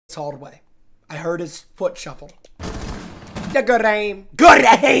hallway. I heard his foot shuffle. Yeah, good aim. Good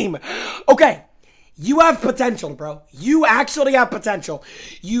aim! Okay. You have potential, bro. You actually have potential.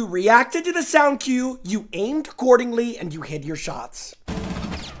 You reacted to the sound cue, you aimed accordingly, and you hit your shots.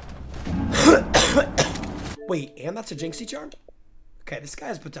 Wait, and that's a Jynxzi charm? Okay, this guy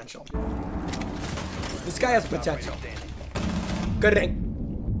has potential. This guy has potential. Good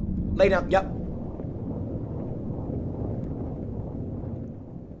aim. Lay down, yep.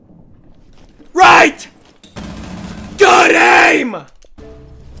 Right! Good aim!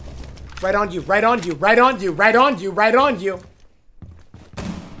 Right on you, right on you, right on you, right on you, right on you.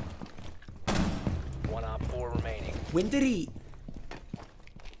 1 op 4 remaining. When did he...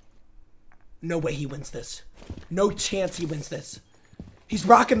 No way he wins this. No chance he wins this. He's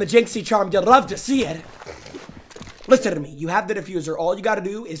rocking the Jynxzi charm. You'd love to see it. Listen to me. You have the diffuser. All you gotta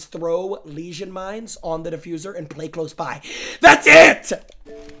do is throw lesion mines on the diffuser and play close by. That's it!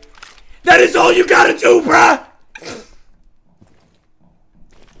 That is all you gotta do, bruh!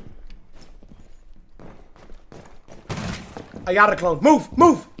 I got a clone. Move,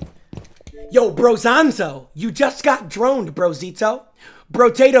 move. Yo, Brozanzo, you just got droned, Brozito.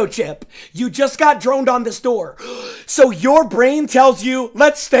 Brotato chip, you just got droned on this door. So your brain tells you,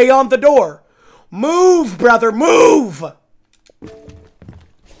 let's stay on the door. Move, brother, move.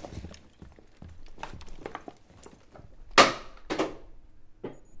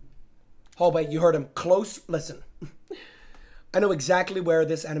 Oh, wait, you heard him. Close, listen. I know exactly where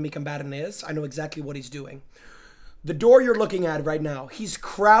this enemy combatant is. I know exactly what he's doing. The door you're looking at right now, he's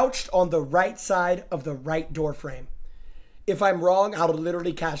crouched on the right side of the right door frame. If I'm wrong, I'll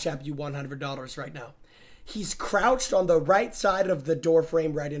literally cash app you $100 right now. He's crouched on the right side of the door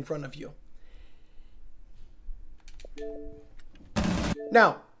frame right in front of you.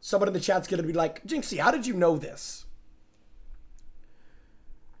 Now, someone in the chat's going to be like, Jynxzi, how did you know this?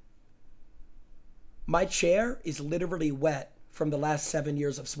 My chair is literally wet from the last 7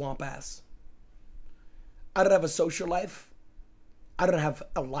 years of swamp ass. I don't have a social life. I don't have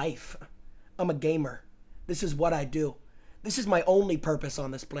a life. I'm a gamer. This is what I do. This is my only purpose on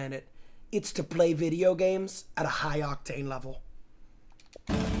this planet. It's to play video games at a high octane level.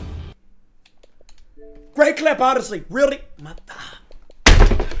 Great clip, honestly. Really? What?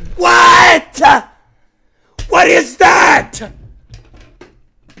 What is that?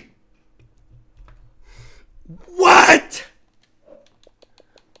 What?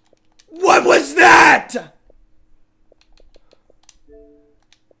 What was that?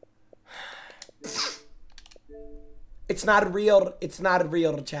 It's not real. It's not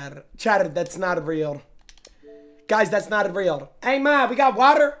real, chatter. Chatter, that's not real. Guys, that's not real. Hey, Ma, we got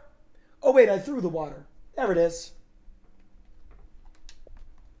water? Oh, wait, I threw the water. There it is.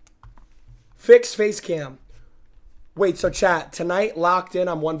 Fix face cam. Wait, so chat, tonight, locked in,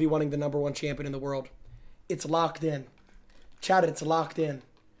 I'm 1v1ing the #1 champion in the world. It's locked in. Chat, it's locked in.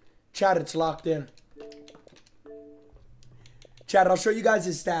 Chat, it's locked in. Chat, I'll show you guys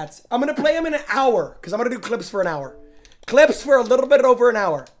his stats. I'm going to play him in an hour, because I'm going to do clips for an hour. Clips for a little bit over an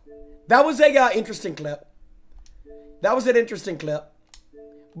hour. That was a interesting clip. That was an interesting clip.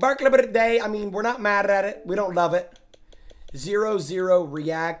 Bar clip of the day. I mean, we're not mad at it. We don't love it. 0-0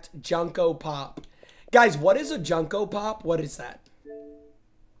 react Junko pop. Guys, what is a Junko pop? What is that?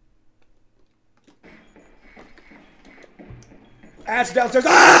 Ash downstairs.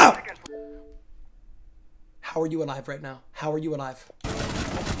 Ah! How are you alive right now? How are you alive?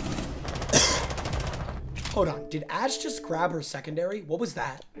 Hold on. Did Ash just grab her secondary? What was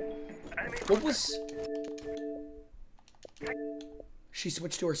that? What was... She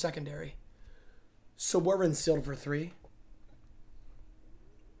switched to her secondary. So we're in silver 3.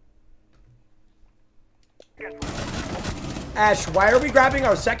 Ash, why are we grabbing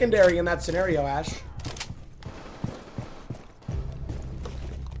our secondary in that scenario, Ash?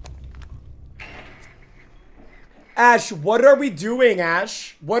 Ash, what are we doing,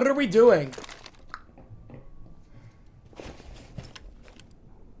 Ash? What are we doing?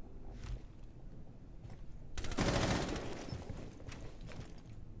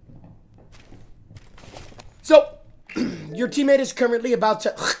 So, your teammate is currently about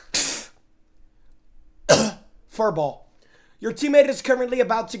to... Furball. Your teammate is currently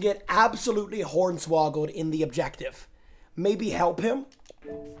about to get absolutely hornswoggled in the objective. Maybe help him?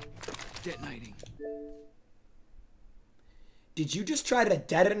 Detonating. Did you just try to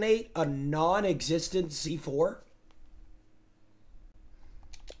detonate a non-existent C4?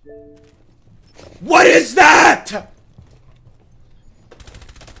 What is that?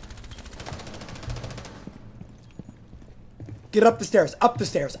 Get up the stairs, up the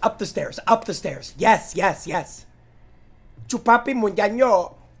stairs, up the stairs, up the stairs. Yes, yes, yes. Chupapi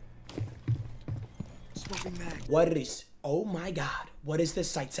munyaño. Swapping mag. What is... Oh my god. What is this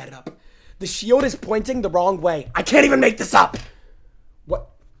sight setup? The shield is pointing the wrong way. I can't even make this up. What?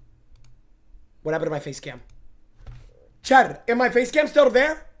 What happened to my face cam? Chad, is my face cam still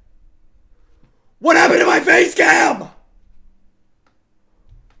there? What happened to my face cam?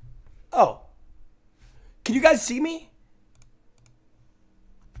 Oh. Can you guys see me?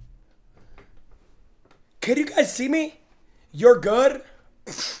 Can you guys see me? You're good?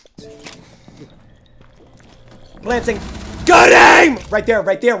 Glancing. Good aim! Right there,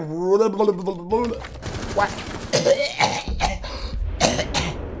 right there. What?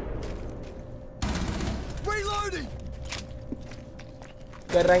 Reloading.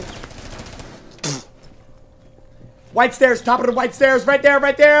 Good aim. White stairs, top of the white stairs. Right there,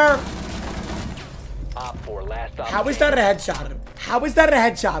 right there. Op 4, last op. How is that a headshot? How is that a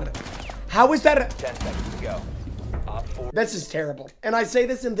headshot? How is that a... 10 seconds to go. Op 4. This is terrible. And I say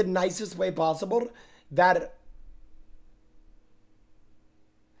this in the nicest way possible. That...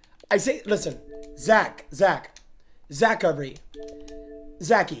 I say, listen, Zachary,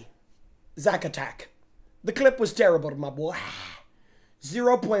 Zachy, Zach attack. The clip was terrible, my boy.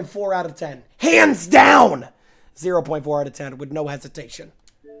 0.4 out of 10. Hands down! 0.4 out of 10 with no hesitation.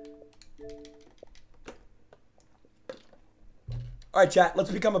 All right, chat, let's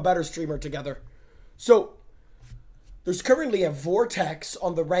become a better streamer together. So, there's currently a vortex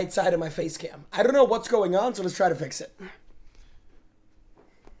on the right side of my face cam. I don't know what's going on, so let's try to fix it.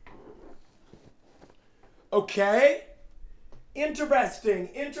 Okay. Interesting.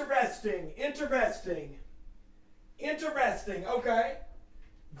 Okay.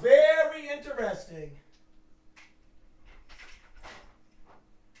 Very interesting.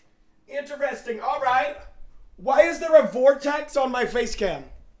 All right. Why is there a vortex on my face cam?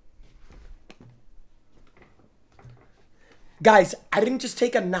 Guys, I didn't just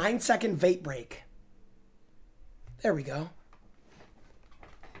take a 9-second vape break. There we go.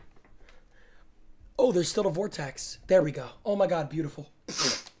 Oh, there's still a vortex. There we go. Oh my god, beautiful.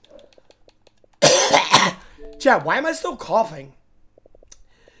 Chad, why am I still coughing?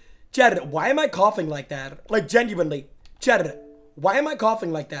 Chad, why am I coughing like that? Like, genuinely. Chad, why am I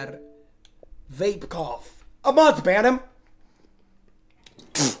coughing like that? Vape cough. A month, ban him.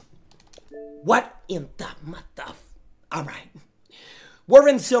 What in the mother... Alright. We're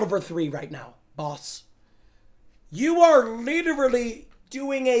in Silver 3 right now, boss. You are literally...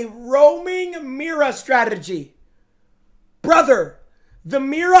 doing a roaming Mira strategy. Brother, the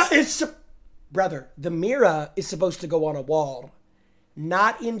Mira is supposed to go on a wall,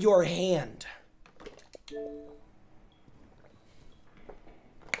 not in your hand.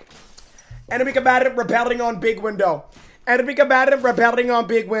 Enemy combatant repelling on big window. Enemy combatant repelling on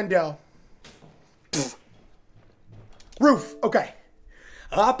big window. Roof, okay.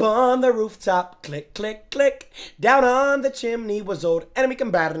 Up on the rooftop, click, click, click. Down on the chimney was old enemy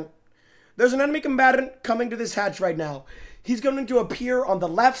combatant. There's an enemy combatant coming to this hatch right now. He's going to appear on the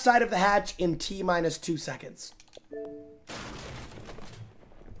left side of the hatch in T-minus 2 seconds.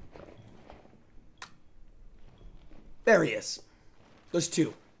 There he is. There's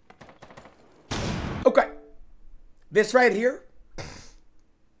two. Okay. This right here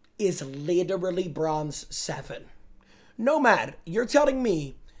is literally bronze 7. Nomad, you're telling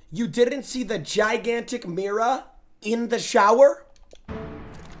me you didn't see the gigantic Mira in the shower?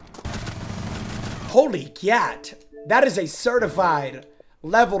 Holy cat. That is a certified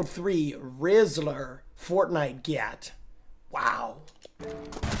level 3 Rizzler Fortnite gat. Wow.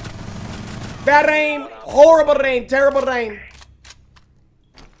 Bad aim, horrible aim, terrible aim.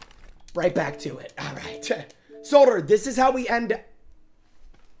 Right back to it. All right. Soldier, this is how we end.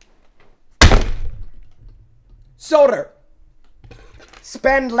 Soldier,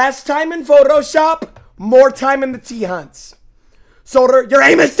 spend less time in Photoshop, more time in the T-hunts. Soldier, your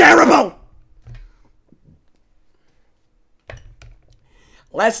aim is terrible.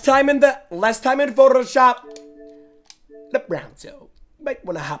 Less time in Photoshop. The Brownzo might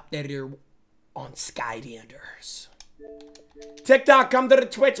want to hop there on Skylanders. TikTok, come to the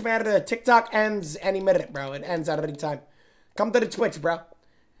Twitch, man. The TikTok ends any minute, bro. It ends at any time. Come to the Twitch, bro.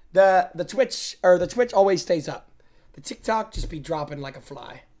 The Twitch always stays up. The TikTok just be dropping like a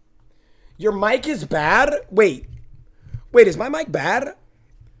fly. Your mic is bad? Wait, is my mic bad?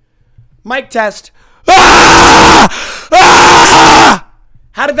 Mic test. Ah! Ah!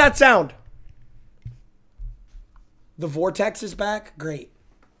 How did that sound? The vortex is back? Great.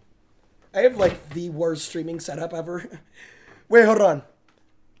 I have like the worst streaming setup ever. Wait, hold on.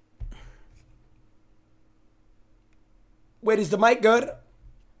 Wait, is the mic good?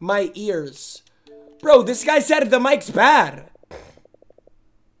 My ears. Bro, this guy said the mic's bad.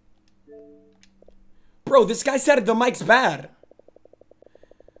 Bro, this guy said the mic's bad.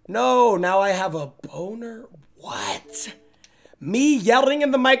 No, now I have a boner? What? Me yelling in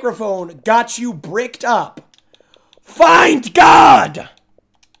the microphone got you bricked up. Find God!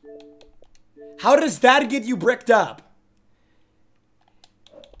 How does that get you bricked up?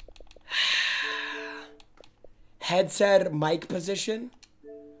 Headset mic position.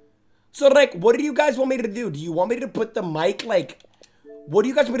 So, like, what do you guys want me to do? Do you want me to put the mic, like... What do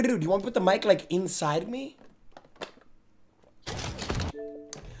you guys want me to do? Do you want me to put the mic, like, inside me?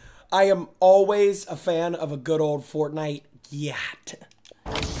 I am always a fan of a good old Fortnite yacht.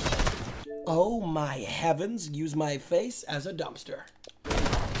 Oh, my heavens. Use my face as a dumpster.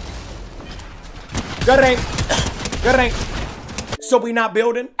 Good aim. Good aim. So we not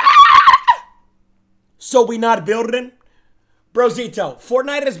building? So we not building? Brozito,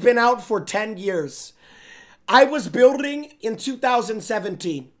 Fortnite has been out for 10 years. I was building in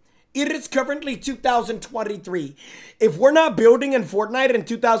 2017. It is currently 2023. If we're not building in Fortnite in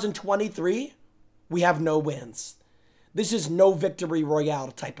 2023, we have no wins. This is no victory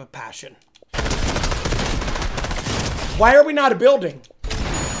royale type of passion. Why are we not building?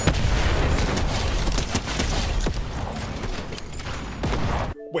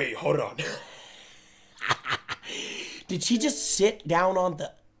 Wait, hold on. Did she just sit down on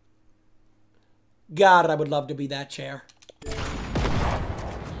the... God, I would love to be that chair.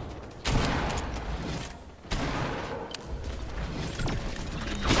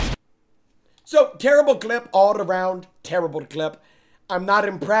 So, terrible clip all around. Terrible clip. I'm not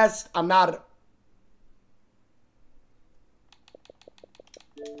impressed. I'm not...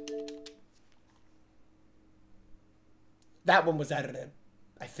 That one was edited,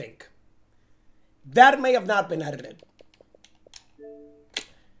 I think. That may have not been edited.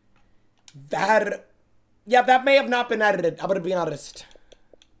 That may have not been edited. I'm gonna be honest.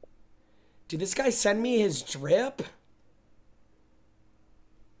 Did this guy send me his drip?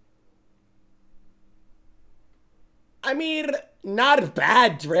 I mean, not a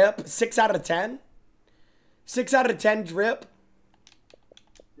bad drip. 6 out of 10. 6 out of 10 drip.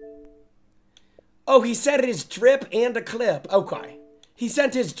 Oh, he said his drip and a clip. Okay. He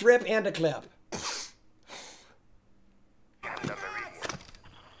sent his drip and a clip.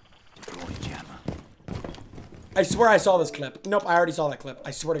 I swear I saw this clip. Nope, I already saw that clip.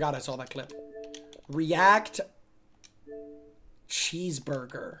 I swear to God I saw that clip. React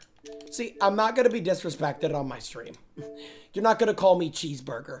cheeseburger. See, I'm not going to be disrespected on my stream. You're not going to call me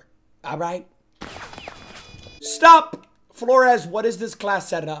cheeseburger. All right? Stop! Flores, what is this class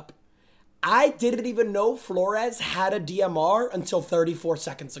set up? I didn't even know Flores had a DMR until 34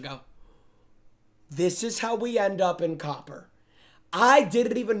 seconds ago. This is how we end up in Copper. I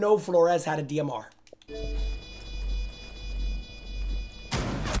didn't even know Flores had a DMR.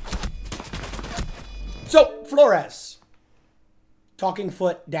 So, Flores. Talking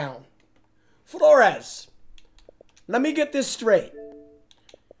foot down. Flores. Let me get this straight.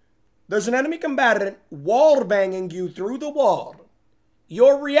 There's an enemy combatant wall banging you through the wall.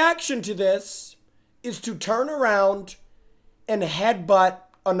 Your reaction to this is to turn around and headbutt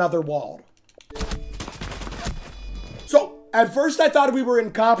another wall. So, at first I thought we were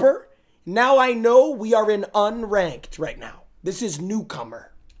in Copper. Now I know we are in unranked right now. This is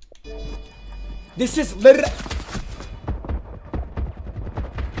newcomer. This is literally...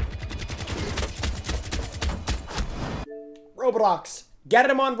 Roblox. Get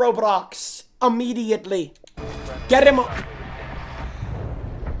him on Roblox. Immediately. Get him on...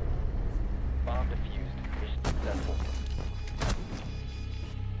 Bomb defused. Mission successful.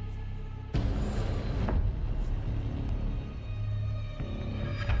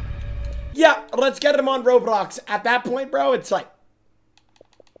 Yeah, let's get him on Roblox. At that point, bro, it's like...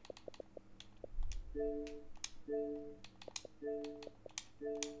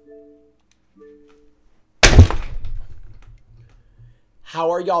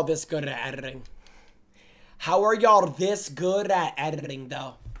 How are y'all this good at editing? How are y'all this good at editing,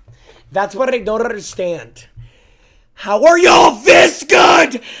 though? That's what I don't understand. How are y'all this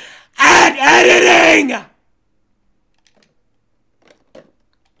good at editing?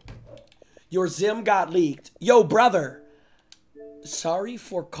 Your Zim got leaked. Yo, brother. Sorry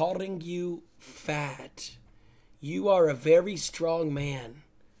for calling you fat. You are a very strong man.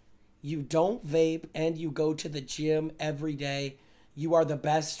 You don't vape and you go to the gym every day. You are the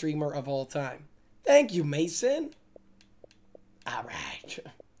best streamer of all time. Thank you, Mason. All right.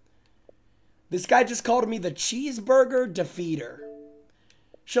 This guy just called me the cheeseburger defeater.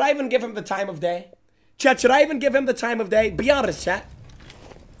 Should I even give him the time of day? Chat, should I even give him the time of day? Be honest, chat.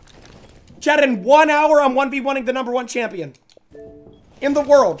 Chat, in 1 hour, I'm 1v1ing the #1 champion in the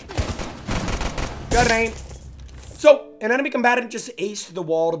world. Good aim. So, an enemy combatant just aced the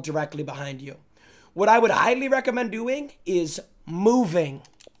wall directly behind you. What I would highly recommend doing is moving.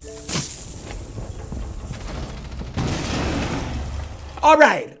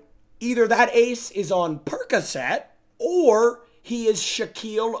 Alright. Either that ace is on Percocet or he is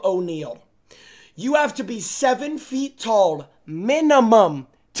Shaquille O'Neal. You have to be 7 feet tall, minimum,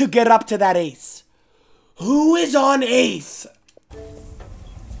 to get up to that ace. Who is on ace?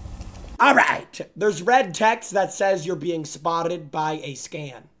 Alright, there's red text that says you're being spotted by a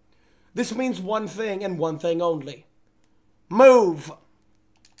scan. This means one thing and one thing only. Move.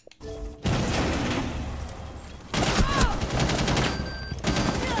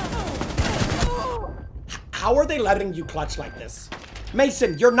 How are they letting you clutch like this?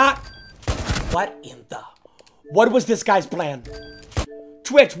 Mason, you're not... What in the... What was this guy's plan?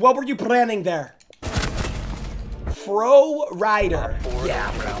 Twitch, what were you planning there? Fro Rider.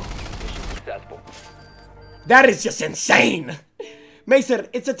 Yeah, bro. That is just insane. Mason,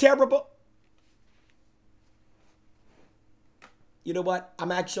 it's a terrible... You know what?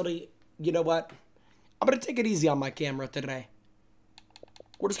 I'm actually... You know what? I'm going to take it easy on my camera today.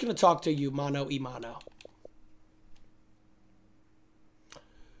 We're just going to talk to you mano y mano.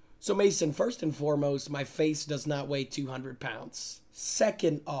 So Mason, first and foremost, my face does not weigh 200 pounds.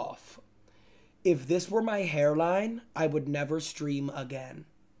 Second off, if this were my hairline, I would never stream again.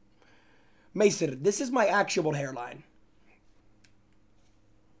 Mason, this is my actual hairline.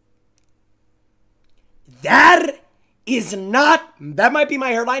 That is not... That might be my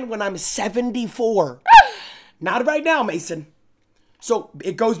hairline when I'm 74. Not right now, Mason. So,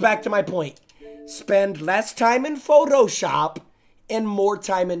 it goes back to my point. Spend less time in Photoshop and more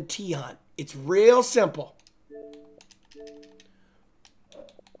time in T-Hunt. It's real simple.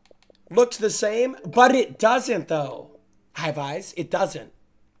 Looks the same, but it doesn't, though. High Fives, it doesn't.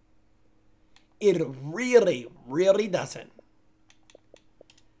 It really, really doesn't.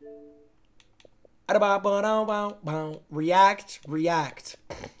 React, react.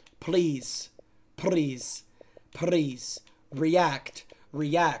 Please, please, please. React,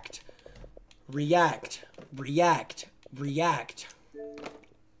 react, react, react, react.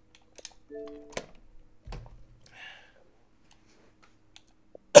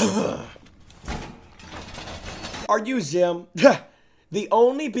 Are you Zim? The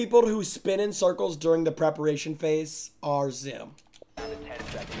only people who spin in circles during the preparation phase are Zim.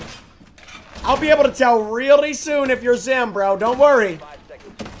 I'll be able to tell really soon if you're Zim, bro. Don't worry.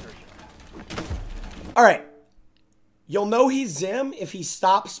 Alright. You'll know he's Zim if he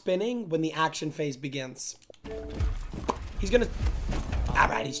stops spinning when the action phase begins. He's gonna...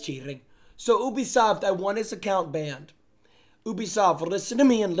 Alright, he's cheating. So Ubisoft, I want his account banned. Ubisoft, listen to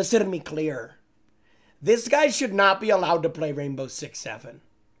me and listen to me clear. This guy should not be allowed to play Rainbow Six Siege.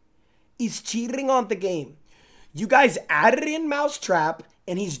 He's cheating on the game. You guys added in Mousetrap,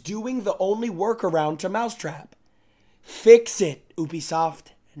 and he's doing the only workaround to Mousetrap. Fix it,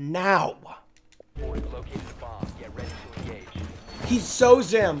 Ubisoft, now. He's so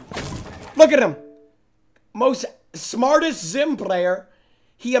Zim. Look at him. Most smartest Zim player.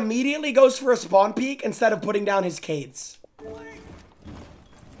 He immediately goes for a spawn peek instead of putting down his Cades.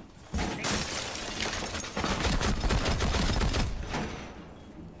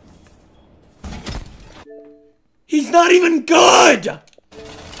 He's not even good!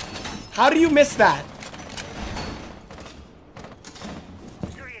 How do you miss that?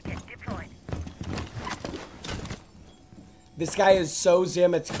 This guy is so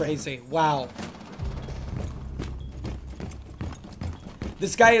Zim, it's crazy. Wow.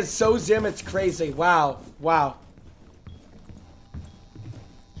 This guy is so Zim, it's crazy. Wow. Wow.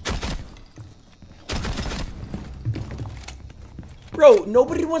 Bro,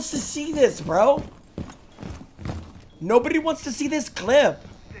 nobody wants to see this, bro. Nobody wants to see this clip.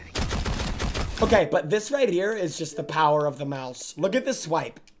 Okay, but this right here is just the power of the mouse. Look at this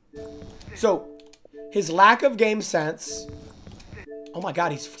swipe. So, his lack of game sense. Oh my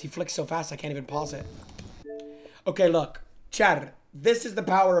god, he flicks so fast I can't even pause it. Okay, look. Chat, this is the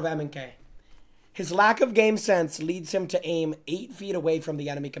power of M&K. His lack of game sense leads him to aim 8 feet away from the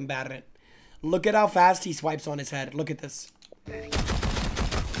enemy combatant. Look at how fast he swipes on his head. Look at this.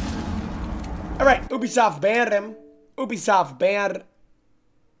 Alright, Ubisoft banned him. Ubisoft banned.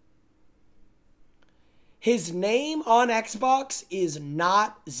 His name on Xbox is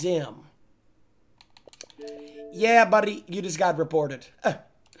not Zim. Yeah, buddy, you just got reported.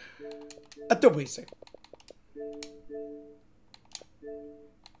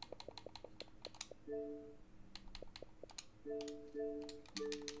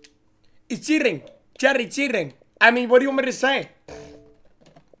 It's cheating. Jerry, cheating. I mean, what do you want me to say?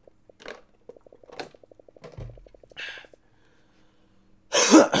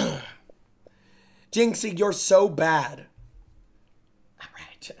 Jynxzi, you're so bad. All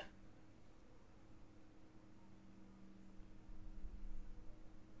right.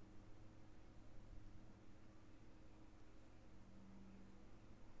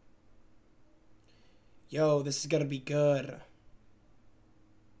 Yo, this is gonna be good.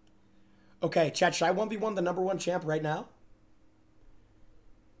 Okay, chat, should I 1v1 the #1 champ right now?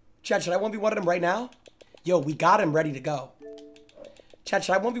 Chat, should I 1v1 him right now? Yo, we got him ready to go. Chat,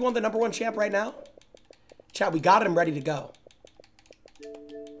 should I 1v1 the #1 champ right now? Chat, we got him ready to go.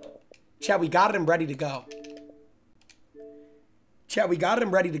 Chat, we got him ready to go. Chat, we got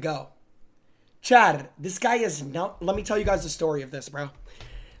him ready to go. Chad, this guy is not... Let me tell you guys the story of this, bro.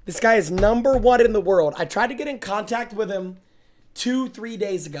 This guy is #1 in the world. I tried to get in contact with him 2-3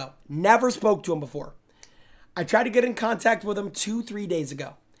 days ago. Never spoke to him before. I tried to get in contact with him 2-3 days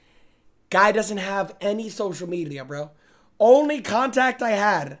ago. Guy doesn't have any social media, bro. Only contact I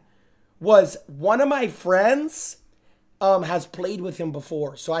had was one of my friends has played with him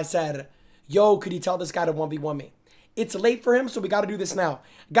before. So I said, yo, could you tell this guy to 1v1 me? It's late for him, so we got to do this now.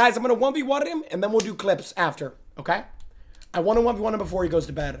 Guys, I'm going to 1v1 him, and then we'll do clips after, okay? I want to 1v1 him before he goes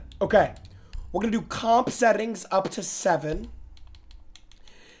to bed. Okay. We're going to do comp settings up to 7.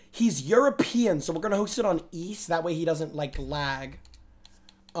 He's European, so we're going to host it on East. That way he doesn't, like, lag.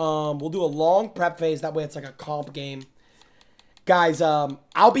 We'll do a long prep phase. That way it's like a comp game. Guys,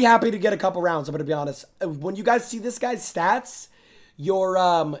 I'll be happy to get a couple rounds. I'm going to be honest. When you guys see this guy's stats, your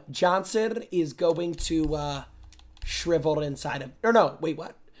Johnson is going to shrivel inside him. Or no, wait,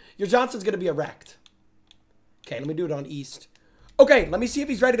 what? Your Johnson's going to be erect. Okay, let me do it on East. Okay, let me see if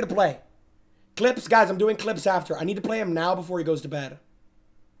he's ready to play. Clips, guys, I'm doing clips after. I need to play him now before he goes to bed.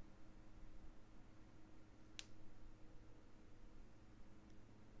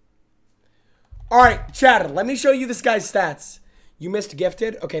 All right, Chad, let me show you this guy's stats. You missed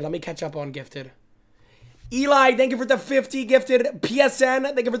Gifted? Okay, let me catch up on Gifted. Eli, thank you for the 50 gifted. PSN,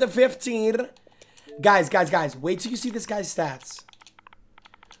 thank you for the 15. Guys, wait till you see this guy's stats.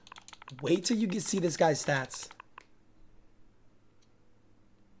 Wait till you see this guy's stats.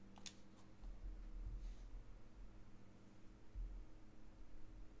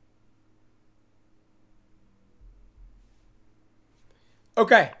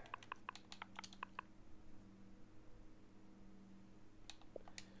 Okay.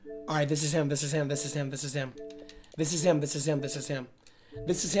 All right, this is him. This is him. This is him. This is him. This is him. This is him. This is him.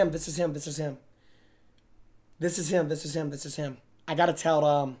 This is him. This is him. This is him. This is him. This is him. This is him. I gotta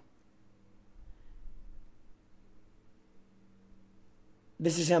tell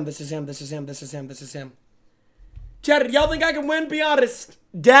This is him. This is him. This is him. This is him. This is him. Chat, y'all think I can win? Be honest.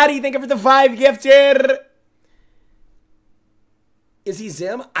 Daddy, thank you for the 5 gifted. Is he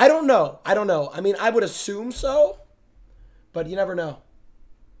Zim? I don't know. I don't know. I mean, I would assume so, but you never know.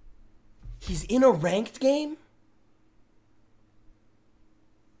 He's in a ranked game?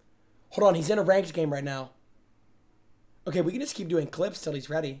 Hold on, he's in a ranked game right now. Okay, we can just keep doing clips till he's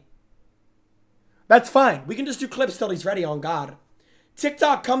ready. That's fine. We can just do clips till he's ready, on God.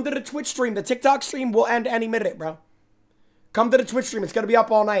 TikTok, come to the Twitch stream. The TikTok stream will end any minute, bro. Come to the Twitch stream. It's going to be up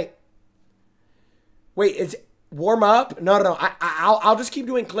all night. Wait, is it warm up? No. I'll just keep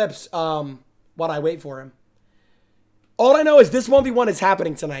doing clips while I wait for him. All I know is this 1v1 is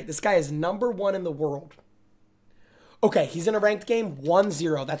happening tonight. This guy is #1 in the world. Okay, he's in a ranked game.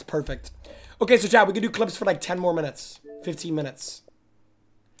 1-0. That's perfect. Okay, so chat, we can do clips for like 10 more minutes. 15 minutes.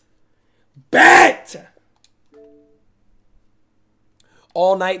 Bet!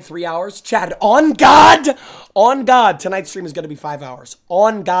 All night, 3 hours. Chat, on God! On God. Tonight's stream is going to be 5 hours.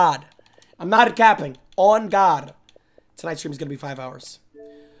 On God. I'm not capping. On God. Tonight's stream is going to be 5 hours.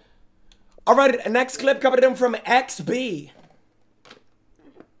 All right, next clip coming in from XB.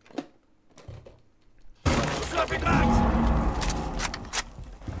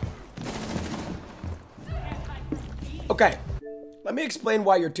 Okay, let me explain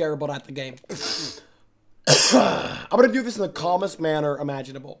why you're terrible at the game. I'm going to do this in the calmest manner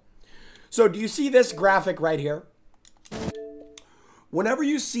imaginable. So do you see this graphic right here? Whenever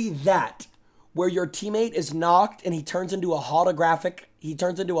you see that, where your teammate is knocked and he turns into a holographic, he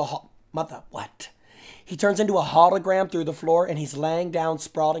turns into a He turns into a hologram through the floor and he's laying down,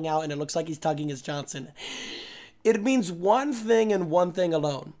 sprawling out, and it looks like he's tugging his Johnson. It means one thing and one thing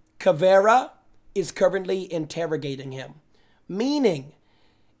alone. Caveira is currently interrogating him. Meaning,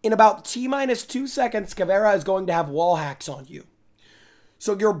 in about T-2 seconds, Caveira is going to have wall hacks on you.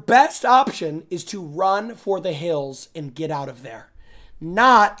 So your best option is to run for the hills and get out of there.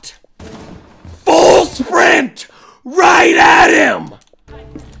 Not full sprint right at him!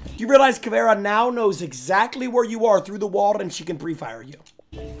 You realize Caveira now knows exactly where you are through the wall and she can pre-fire you.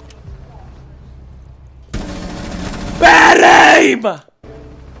 time!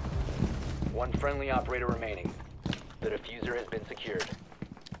 One friendly operator remaining. The diffuser has been secured.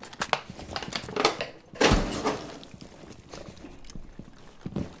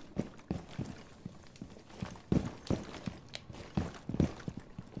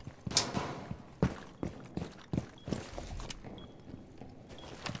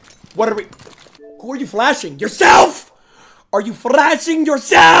 What are we... Who are you flashing? Yourself! Are you flashing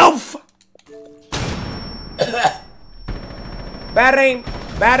yourself? Bad aim.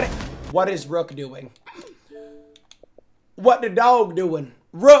 Bad... What is Rook doing? What the dog doing?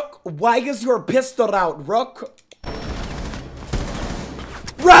 Rook, why is your pistol out, Rook?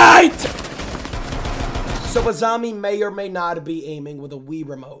 Right! So Azami may or may not be aiming with a Wii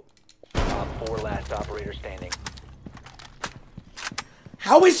remote. Top 4 last operator standing.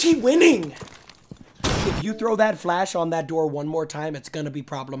 How is he winning? If you throw that flash on that door one more time, it's gonna be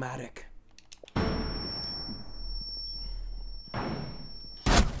problematic.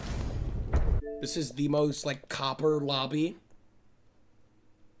 This is the most, like, copper lobby.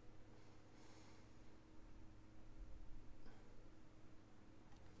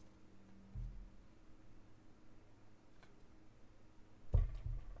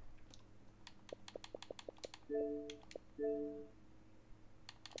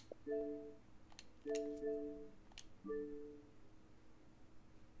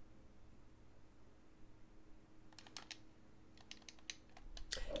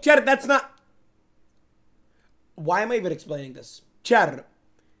 Chad, that's not... Why am I even explaining this? Chad,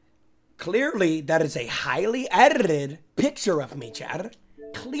 clearly that is a highly edited picture of me, Chad.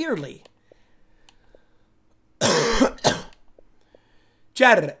 Clearly.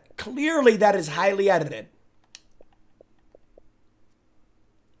 Chad, clearly that is highly edited.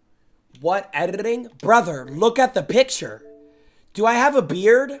 What editing? Brother, look at the picture. Do I have a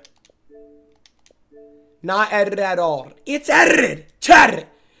beard? Not edited at all. It's edited! Chad!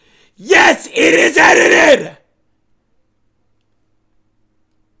 Yes, it is edited!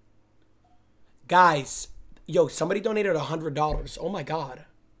 Guys, yo, somebody donated $100. Oh my god.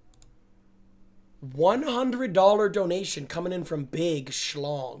 $100 donation coming in from Big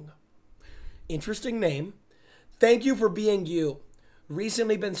Schlong. Interesting name. Thank you for being you.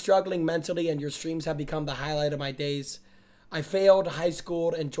 Recently been struggling mentally and your streams have become the highlight of my days. I failed high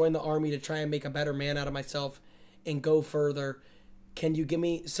school and joined the army to try and make a better man out of myself and go further. Can you give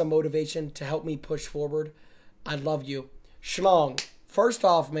me some motivation to help me push forward? I love you. Schlong, first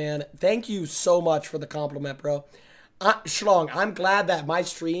off, man, thank you so much for the compliment, bro. Schlong, I'm glad that my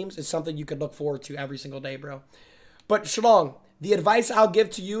streams is something you could look forward to every single day, bro. But Schlong, the advice I'll give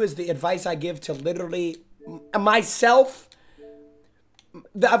to you is the advice I give to literally myself.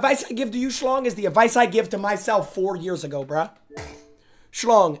 The advice I give to you, Schlong, is the advice I give to myself 4 years ago, bruh.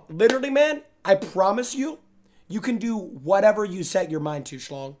 Schlong, literally, man, I promise you, you can do whatever you set your mind to,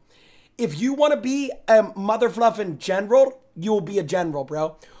 Schlong. If you want to be a motherfluffing general, you will be a general,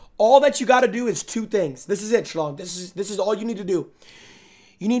 bro. All that you got to do is 2 things. This is it, Schlong. This is all you need to do.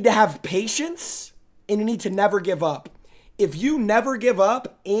 You need to have patience, and you need to never give up. If you never give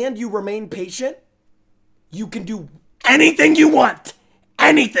up and you remain patient, you can do anything you want.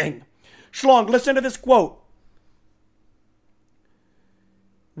 Anything. Schlong, listen to this quote.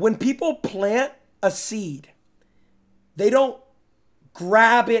 When people plant a seed, they don't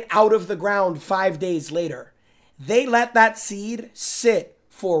grab it out of the ground 5 days later. They let that seed sit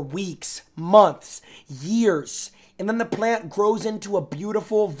for weeks, months, years, and then the plant grows into a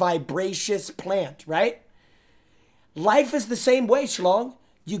beautiful, vibracious plant, right? Life is the same way, Schlong.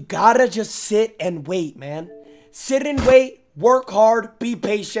 You gotta just sit and wait, man. Sit and wait. Work hard, be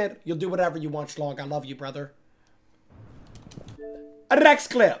patient. You'll do whatever you want, Schlong. I love you, brother. Next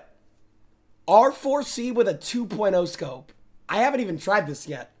clip. R4C with a 2.0 scope. I haven't even tried this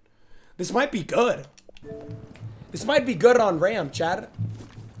yet. This might be good. This might be good on RAM, Chad.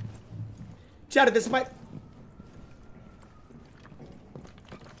 Chad, this might...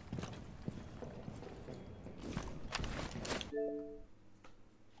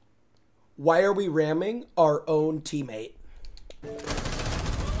 Why are we ramming our own teammate?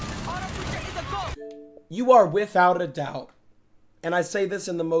 You are without a doubt, and I say this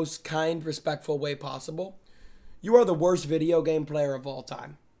in the most kind, respectful way possible, you are the worst video game player of all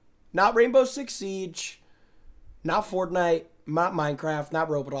time. Not Rainbow Six Siege, not Fortnite, not Minecraft, not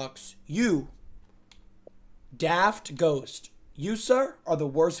Roblox. You, Daft Ghost, you, sir, are the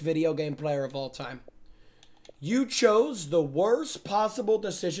worst video game player of all time. You chose the worst possible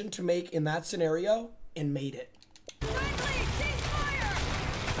decision to make in that scenario and made it.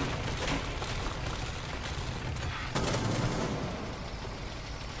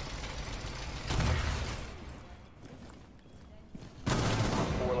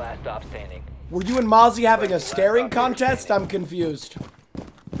 stop standing. Were you and Mozzie having a staring contest? I'm confused.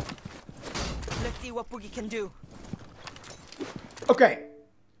 Let's see what Boogie can do. Okay.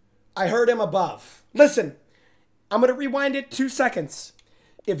 I heard him above. Listen, I'm going to rewind it 2 seconds.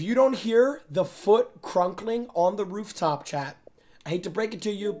 If you don't hear the foot crunkling on the rooftop, chat, I hate to break it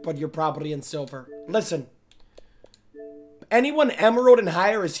to you, but you're probably in silver. Listen. Anyone emerald and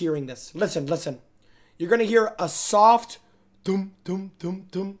higher is hearing this. Listen, listen. You're going to hear a soft dum, dum, dum,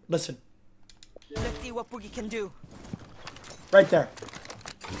 dum. Listen. Let's see what Boogie can do. Right there.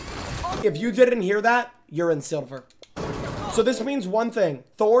 If you didn't hear that, you're in silver. So this means one thing.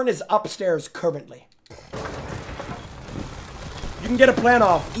 Thorn is upstairs currently. You can get a plan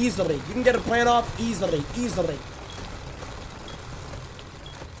off easily. You can get a plan off easily. Easily.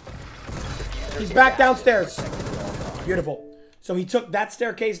 He's back downstairs. Beautiful. So he took that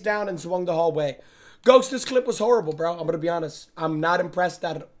staircase down and swung the hallway. Ghost, this clip was horrible, bro. I'm going to be honest. I'm not impressed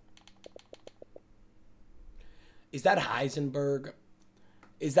that... Is that Heisenberg?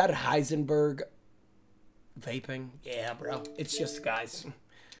 Is that Heisenberg vaping? Yeah, bro. It's just, guys.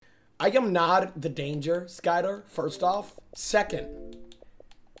 I am not the danger, Skyler, first off. Second,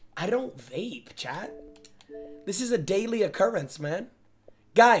 I don't vape, chat. This is a daily occurrence, man.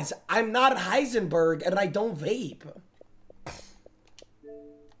 Guys, I'm not Heisenberg and I don't vape.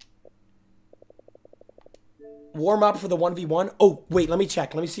 Warm up for the 1v1. Oh, wait, let me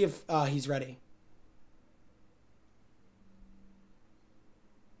check. Let me see if he's ready.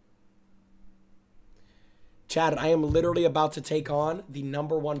 Chad, I am literally about to take on the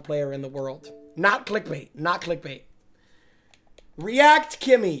 #1 player in the world. Not clickbait. Not clickbait. React,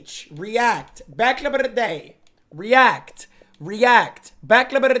 Kimmich. React. Backlub of the day. React. React.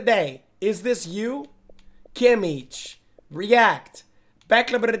 Backlub of the day. Is this you? Kimmich. React.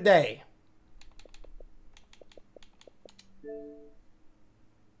 Backlub of the day.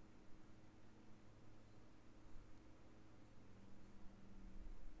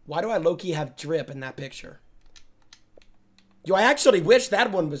 Why do I low-key have drip in that picture? Yo, I actually wish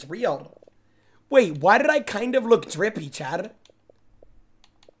that one was real. Wait, why did I kind of look drippy, Chad?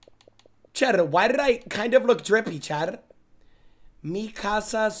 Chad, why did I kind of look drippy, Chad? Mi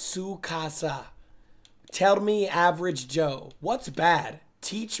casa, su casa. Tell me, Average Joe. What's bad?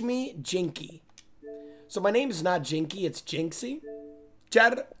 Teach me, Jynxzi. So my name is not Jynxzi, it's Jynxzi.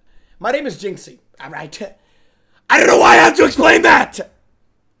 Chad, my name is Jynxzi. All right. I don't know why I have to explain that.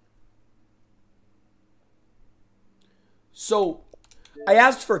 So, I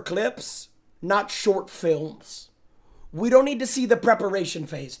asked for clips, not short films. We don't need to see the preparation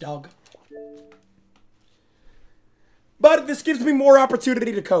phase, dog. But this gives me more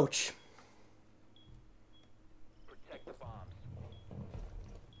opportunity to coach. Protect the bombs.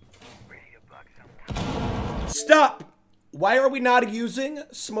 Stop! Why are we not using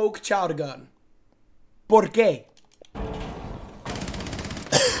smoke chowder gun? ¿Por qué?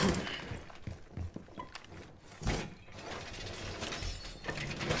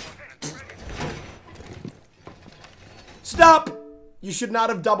 Stop! You should not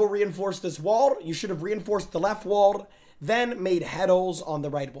have double reinforced this wall. You should have reinforced the left wall, then made head holes on the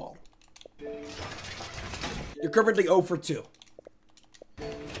right wall. You're currently 0 for 2.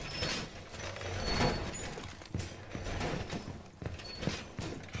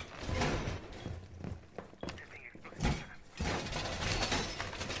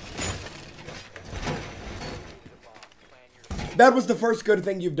 That was the first good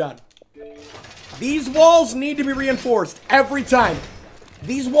thing you've done. These walls need to be reinforced every time.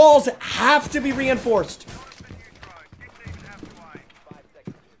 These walls have to be reinforced.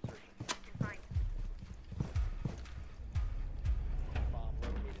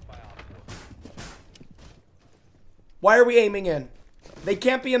 Why are we aiming in? They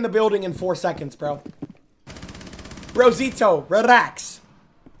can't be in the building in 4 seconds, bro. Brozito, relax.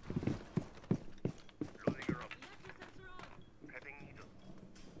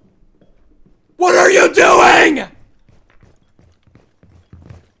 What are you doing?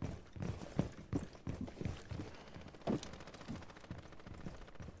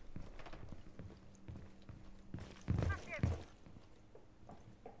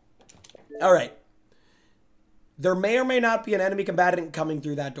 All right. There may or may not be an enemy combatant coming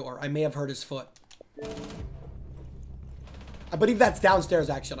through that door. I may have hurt his foot. I believe that's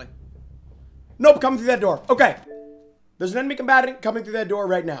downstairs, actually. Nope, coming through that door. Okay. There's an enemy combatant coming through that door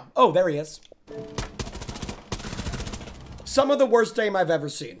right now. Oh, there he is. Some of the worst aim I've ever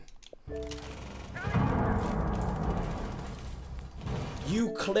seen.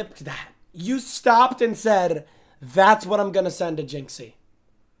 You clipped that. You stopped and said, that's what I'm going to send to Jynxzi.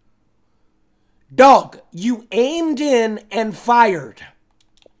 Dog, you aimed in and fired.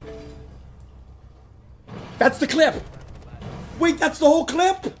 That's the clip. Wait, that's the whole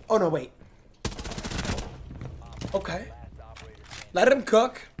clip? Oh, no, wait. Okay. Let him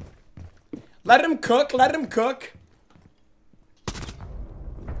cook. Let him cook. Let him cook.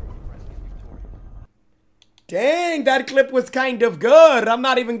 Dang, that clip was kind of good. I'm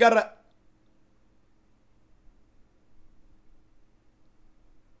not even gonna...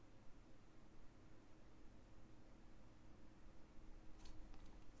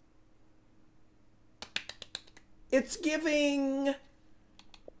 It's giving...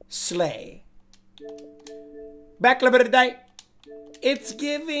 Slay. Back clip of the day. It's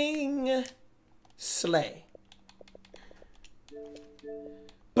giving... Slay.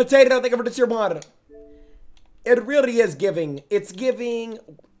 Potato, thank you for this your water. It really is giving. It's giving...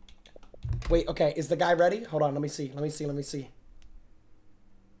 Wait, okay. Is the guy ready? Hold on. Let me see. Let me see. Let me see.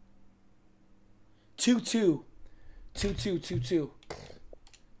 2-2. 2-2. 2-2.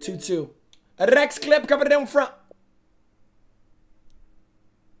 2-2. A Rex clip coming down front.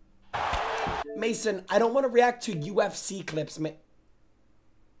 Mason, I don't want to react to UFC clips, man.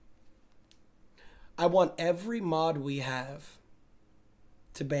 I want every mod we have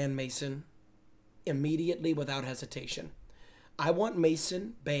to ban Mason immediately without hesitation. I want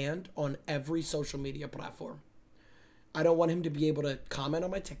Mason banned on every social media platform. I don't want him to be able to comment on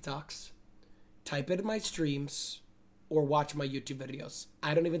my TikToks, type it in my streams, or watch my YouTube videos.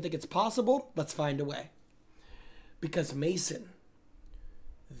 I don't even think it's possible. Let's find a way. Because Mason,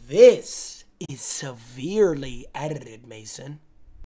 this is severely edited, Mason.